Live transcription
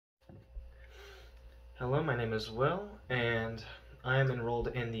Hello, my name is Will, and I am enrolled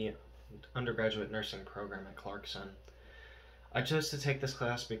in the undergraduate nursing program at Clarkson. I chose to take this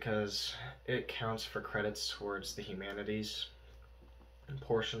class because it counts for credits towards the humanities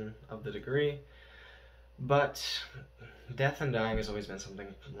portion of the degree, but death and dying has always been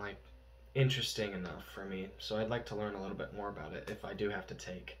something interesting enough for me, so I'd like to learn a little bit more about it if I do have to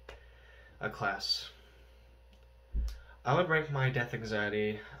take a class. I would rank my death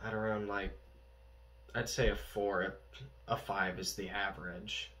anxiety at around I'd say a 4, a 5 is the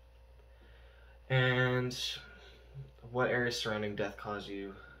average. And what areas surrounding death cause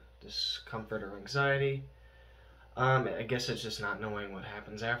you discomfort or anxiety? I guess it's just not knowing what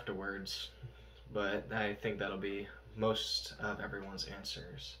happens afterwards, but I think that'll be most of everyone's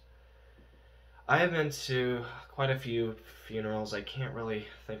answers. I have been to quite a few funerals. I can't really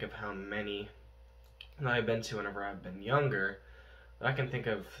think of how many that I've been to whenever I've been younger, but I can think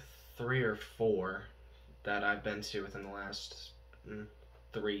of 3 or 4 that I've been to within the last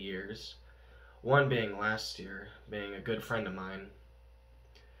 3 years. One being last year, being a good friend of mine.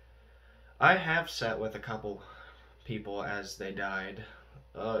 I have sat with a couple people as they died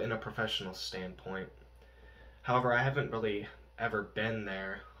in a professional standpoint. However, I haven't really ever been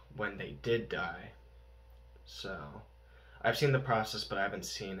there when they did die. So, I've seen the process, but I haven't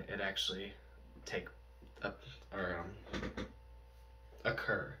seen it actually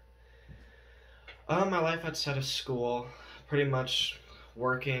occur. My life outside of school, pretty much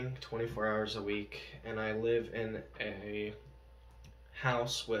working 24 hours a week, and I live in a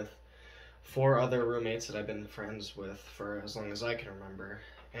house with 4 other roommates that I've been friends with for as long as I can remember,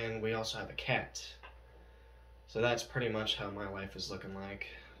 and we also have a cat. So that's pretty much how my life is looking like,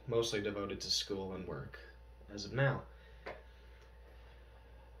 mostly devoted to school and work as of now.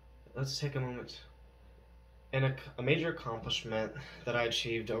 Let's take a moment. And a major accomplishment that I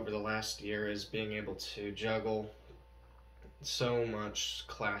achieved over the last year is being able to juggle so much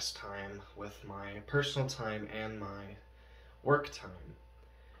class time with my personal time and my work time.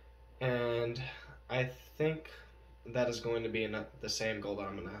 And I think that is going to be the same goal that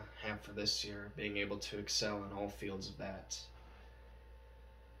I'm going to have for this year, being able to excel in all fields of that.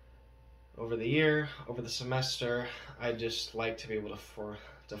 Over the semester, I just like to be able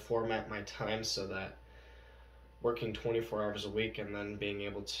to format my time so that working 24 hours a week and then being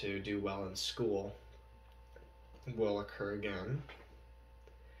able to do well in school will occur again.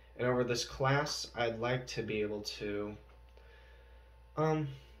 And over this class, I'd like to be able to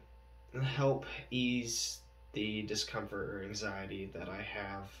help ease the discomfort or anxiety that I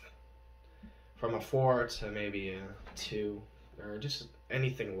have from a 4 to maybe a 2, or just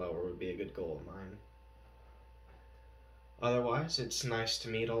anything lower would be a good goal of mine. Otherwise, it's nice to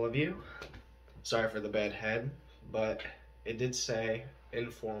meet all of you. Sorry for the bad head, but it did say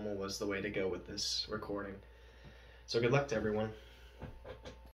informal was the way to go with this recording. So good luck to everyone.